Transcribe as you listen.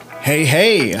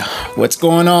Hey, what's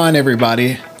going on,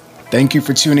 everybody? Thank you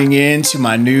for tuning in to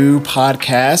my new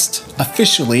podcast,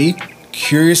 officially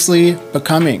Curiously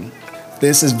Becoming.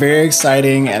 This is very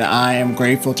exciting, and I am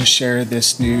grateful to share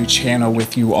this new channel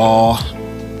with you all.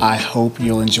 I hope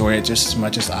you'll enjoy it just as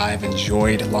much as I've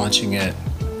enjoyed launching it.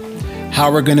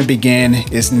 How we're going to begin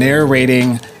is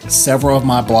narrating several of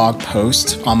my blog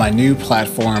posts on my new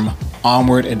platform,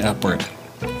 Onward and Upward.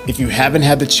 If you haven't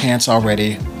had the chance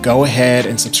already, go ahead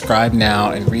and subscribe now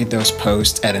and read those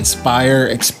posts at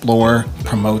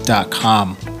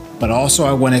inspireexplorepromote.com. But also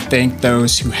I want to thank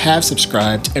those who have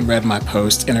subscribed and read my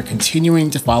posts and are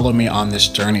continuing to follow me on this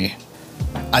journey.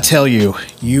 I tell you,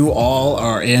 you all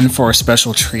are in for a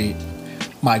special treat.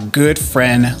 My good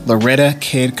friend Loretta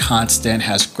Kidd Constant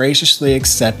has graciously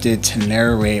accepted to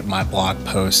narrate my blog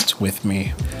post with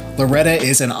me. Loretta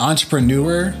is an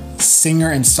entrepreneur, singer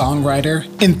and songwriter,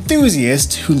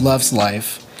 enthusiast who loves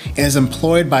life, and is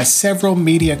employed by several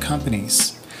media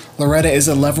companies. Loretta is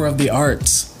a lover of the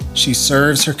arts. She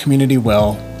serves her community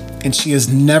well, and she has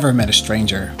never met a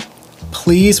stranger.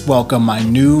 Please welcome my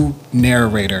new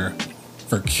narrator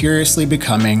for Curiously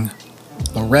Becoming,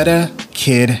 Loretta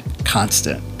Kidd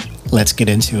Constant. Let's get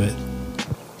into it.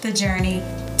 The journey.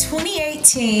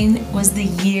 2018 was the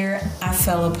year I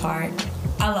fell apart.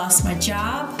 I lost my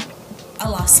job, I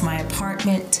lost my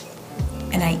apartment,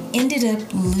 and I ended up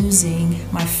losing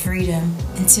my freedom.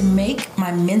 And to make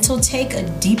my mental take a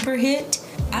deeper hit,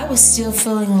 I was still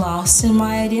feeling lost in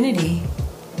my identity,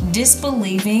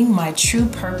 disbelieving my true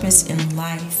purpose in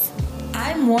life.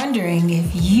 I'm wondering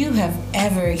if you have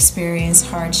ever experienced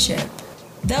hardship.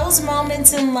 Those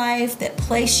moments in life that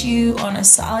place you on a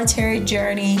solitary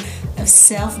journey of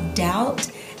self-doubt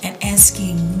and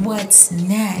asking, what's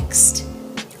next?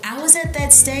 I was at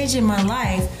that stage in my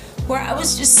life where I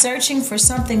was just searching for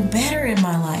something better in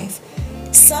my life,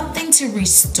 something to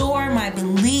restore my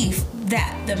belief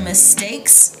that the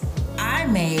mistakes I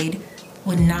made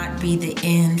would not be the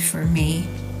end for me.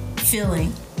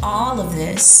 Feeling all of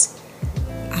this,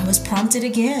 I was prompted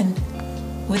again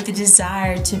with the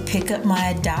desire to pick up my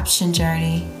adoption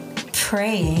journey,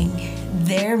 praying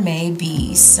there may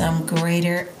be some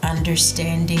greater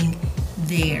understanding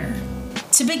there.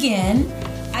 To begin,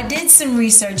 I did some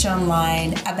research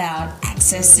online about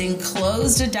accessing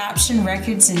closed adoption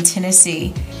records in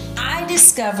Tennessee. I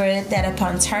discovered that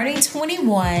upon turning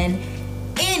 21,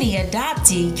 any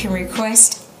adoptee can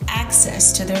request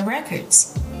access to their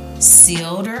records,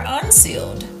 sealed or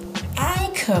unsealed. I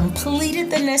completed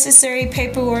the necessary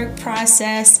paperwork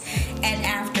process, and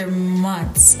after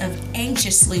months of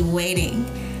anxiously waiting,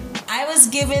 I was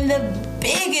given the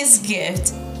biggest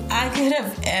gift I could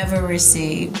have ever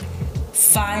received: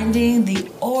 finding the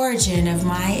origin of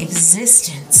my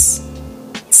existence.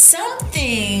 Some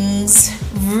things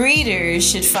readers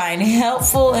should find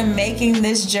helpful in making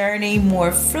this journey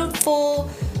more fruitful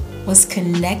was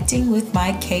connecting with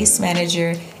my case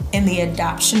manager in the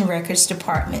Adoption Records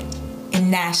Department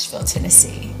in Nashville,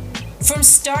 Tennessee. From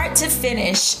start to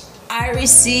finish, I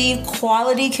received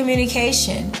quality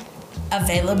communication,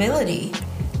 availability,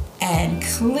 and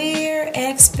clear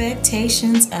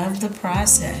expectations of the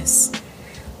process.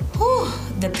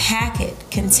 The packet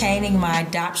containing my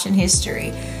adoption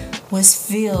history was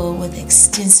filled with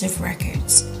extensive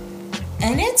records,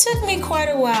 and it took me quite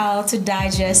a while to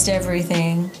digest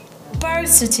everything: birth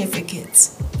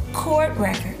certificates, court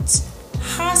records,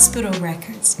 hospital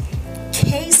records,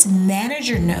 case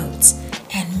manager notes,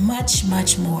 and much,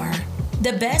 much more.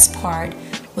 The best part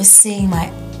was seeing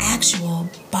my actual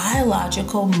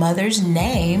biological mother's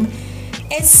name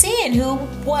and seeing who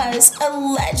was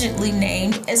allegedly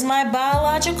named as my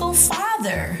biological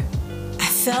father. I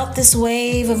felt this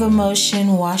wave of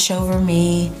emotion wash over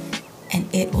me, and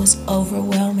it was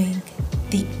overwhelming.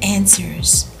 The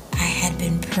answers I had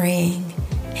been praying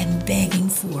and begging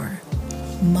for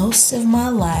most of my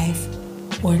life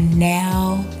were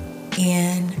now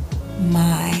in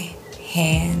my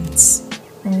hands.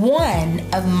 One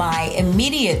of my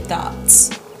immediate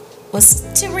thoughts was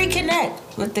to reconnect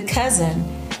with the cousin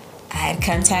I had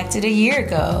contacted a year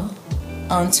ago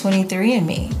on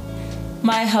 23andMe.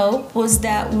 My hope was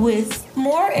that with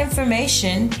more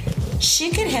information, she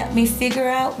could help me figure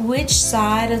out which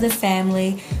side of the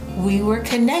family we were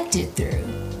connected through.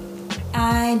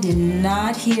 I did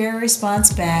not hear a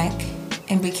response back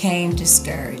and became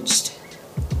discouraged.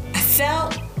 I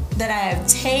felt that I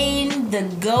obtained the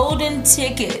golden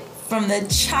ticket from the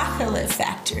chocolate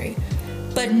factory,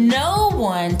 but no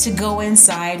one to go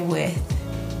inside with.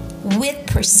 With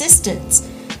persistence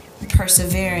and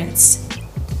perseverance,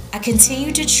 I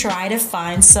continued to try to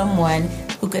find someone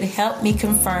who could help me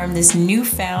confirm this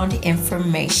newfound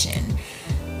information.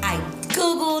 I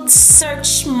Googled,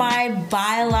 searched my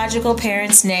biological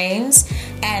parents' names,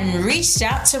 and reached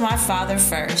out to my father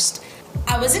first.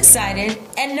 I was excited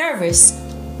and nervous.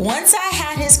 Once I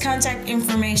had his contact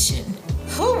information,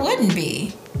 who wouldn't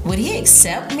be? Would he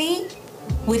accept me?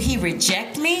 Would he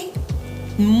reject me?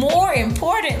 More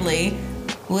importantly,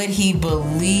 would he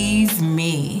believe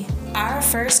me? Our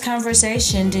first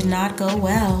conversation did not go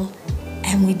well,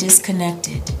 and we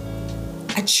disconnected.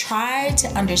 I tried to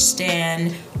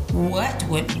understand what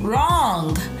went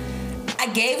wrong. I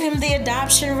gave him the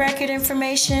adoption record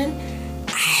information.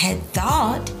 I had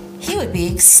thought he would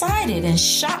be excited and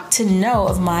shocked to know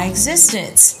of my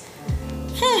existence.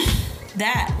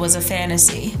 That was a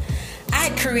fantasy I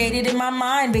had created in my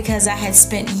mind because I had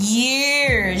spent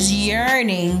years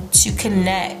yearning to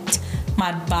connect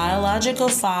my biological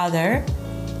father,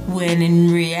 when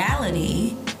in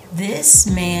reality, this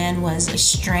man was a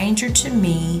stranger to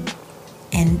me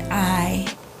and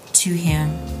I to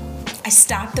him. I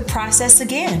stopped the process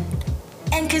again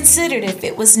and considered if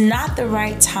it was not the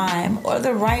right time or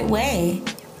the right way.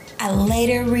 I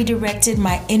later redirected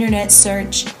my internet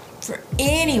search for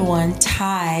anyone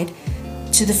tied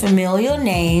to the familial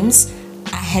names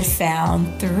I had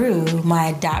found through my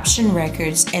adoption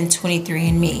records and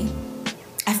 23andMe.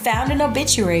 I found an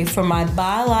obituary for my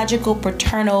biological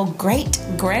paternal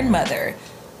great-grandmother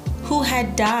who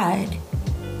had died,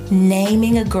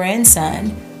 naming a grandson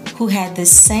who had the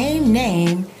same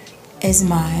name as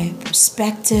my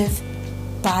prospective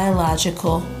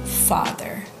biological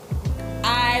father.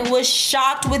 I was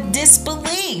shocked with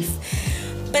disbelief.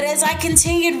 But as I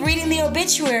continued reading the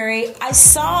obituary, I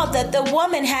saw that the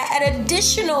woman had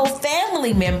additional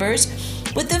family members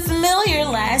with a familiar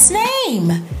last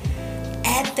name.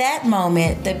 At that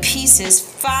moment, the pieces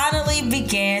finally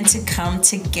began to come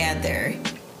together.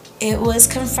 It was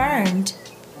confirmed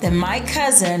that my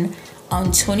cousin on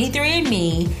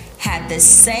 23andMe had the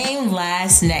same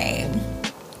last name.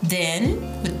 Then,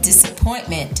 with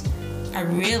disappointment, I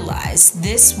realized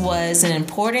this was an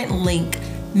important link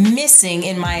missing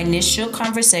in my initial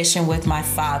conversation with my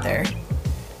father.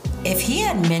 If he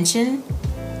had mentioned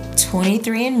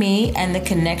 23andMe and the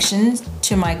connection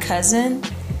to my cousin,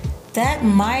 that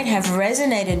might have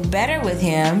resonated better with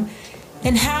him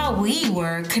than how we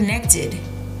were connected.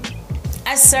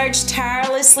 I searched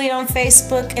tirelessly on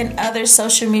Facebook and other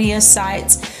social media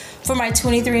sites for my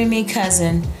 23andMe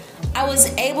cousin. I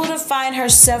was able to find her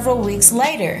several weeks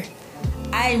later.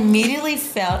 I immediately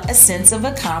felt a sense of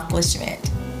accomplishment,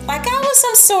 like I was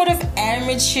some sort of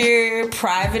amateur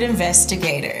private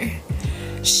investigator.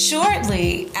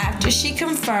 Shortly after she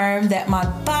confirmed that my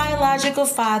biological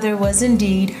father was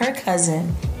indeed her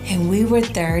cousin, and we were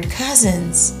third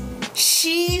cousins.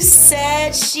 She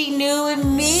said she knew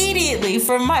immediately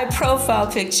from my profile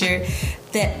picture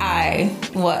that I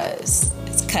was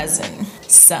his cousin,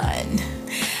 son.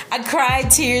 I cried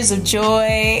tears of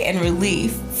joy and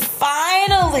relief.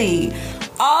 Finally,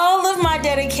 all of my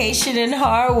dedication and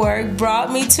hard work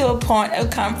brought me to a point of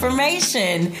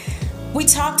confirmation. We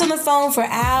talked on the phone for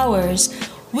hours.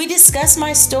 We discussed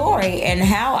my story and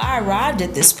how I arrived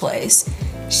at this place.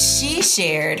 She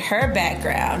shared her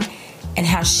background and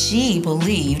how she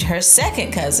believed her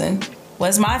second cousin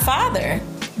was my father.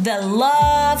 The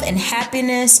love and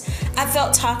happiness I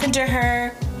felt talking to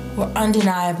her were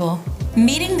undeniable.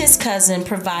 Meeting this cousin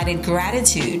provided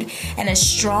gratitude and a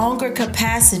stronger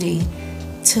capacity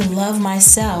to love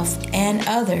myself and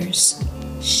others.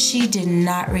 She did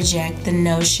not reject the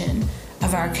notion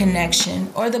of our connection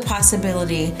or the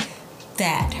possibility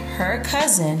that her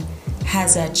cousin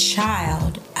has a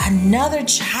child, another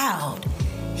child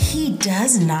he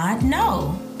does not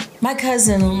know. My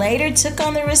cousin later took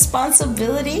on the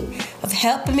responsibility of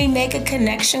helping me make a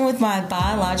connection with my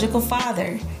biological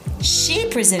father. She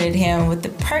presented him with the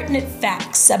pertinent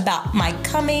facts about my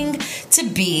coming to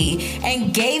be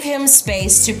and gave him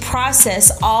space to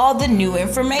process all the new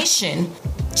information.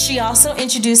 She also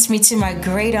introduced me to my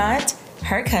great aunt,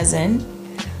 her cousin,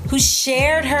 who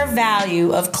shared her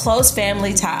value of close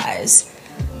family ties.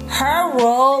 Her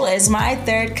role as my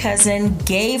third cousin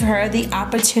gave her the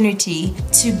opportunity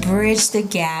to bridge the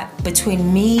gap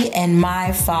between me and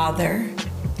my father.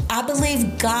 I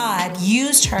believe God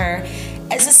used her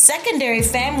as a secondary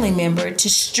family member to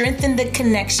strengthen the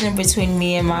connection between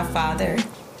me and my father.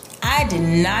 I did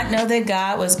not know that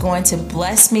God was going to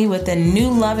bless me with a new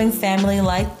loving family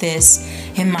like this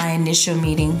in my initial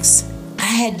meetings. I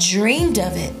had dreamed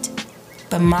of it,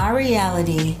 but my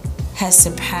reality has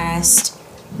surpassed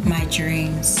my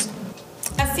dreams.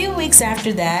 A few weeks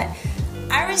after that,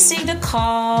 I received a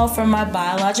call from my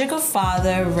biological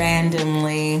father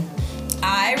randomly.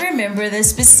 I remember the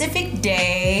specific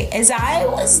day as I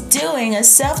was doing a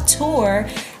self-tour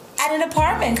at an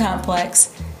apartment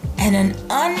complex and an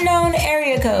unknown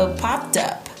area code popped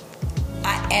up.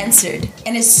 I answered,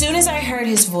 and as soon as I heard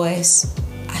his voice,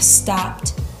 I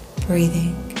stopped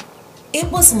breathing.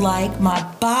 It was like my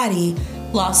body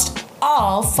lost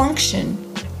all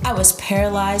function. I was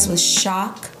paralyzed with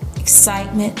shock,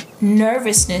 excitement,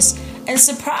 nervousness, and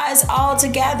surprise all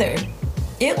together.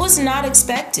 It was not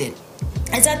expected,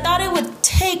 as I thought it would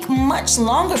take much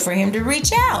longer for him to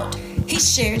reach out. He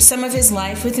shared some of his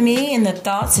life with me and the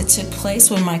thoughts that took place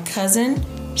when my cousin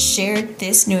shared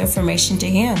this new information to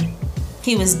him.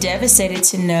 He was devastated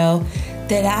to know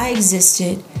that I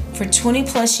existed for 20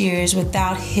 plus years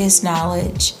without his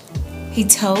knowledge. He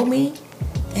told me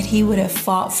that he would have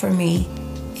fought for me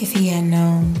if he had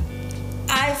known.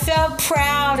 I felt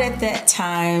proud at that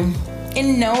time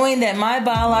in knowing that my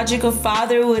biological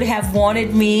father would have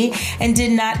wanted me and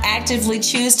did not actively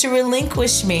choose to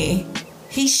relinquish me.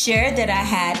 He shared that I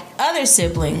had other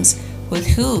siblings with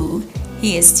who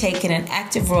he has taken an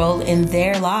active role in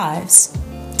their lives.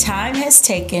 Time has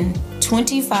taken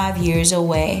 25 years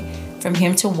away from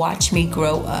him to watch me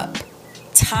grow up.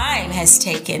 Time has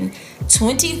taken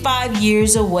 25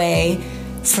 years away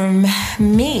from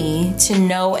me to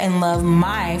know and love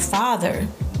my father.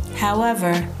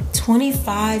 However,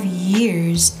 25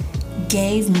 years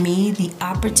gave me the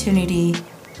opportunity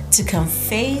to come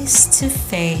face to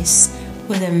face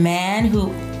with a man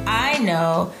who I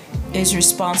know is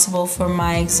responsible for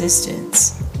my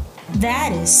existence.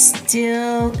 That is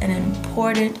still an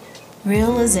important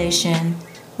realization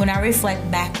when I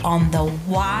reflect back on the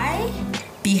why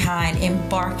behind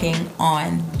embarking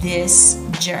on this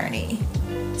journey.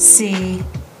 See,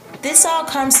 this all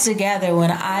comes together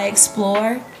when I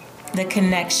explore the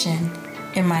connection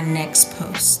in my next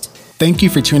post. Thank you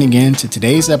for tuning in to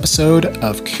today's episode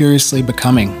of Curiously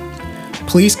Becoming.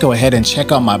 Please go ahead and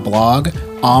check out my blog,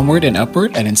 Onward and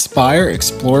Upward, at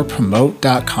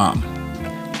inspireexplorepromote.com.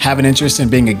 Have an interest in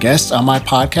being a guest on my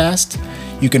podcast?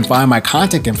 You can find my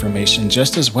contact information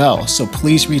just as well, so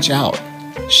please reach out.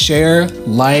 Share,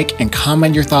 like, and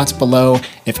comment your thoughts below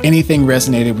if anything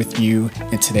resonated with you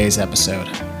in today's episode.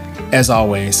 As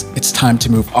always, it's time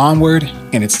to move onward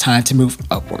and it's time to move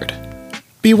upward.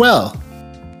 Be well.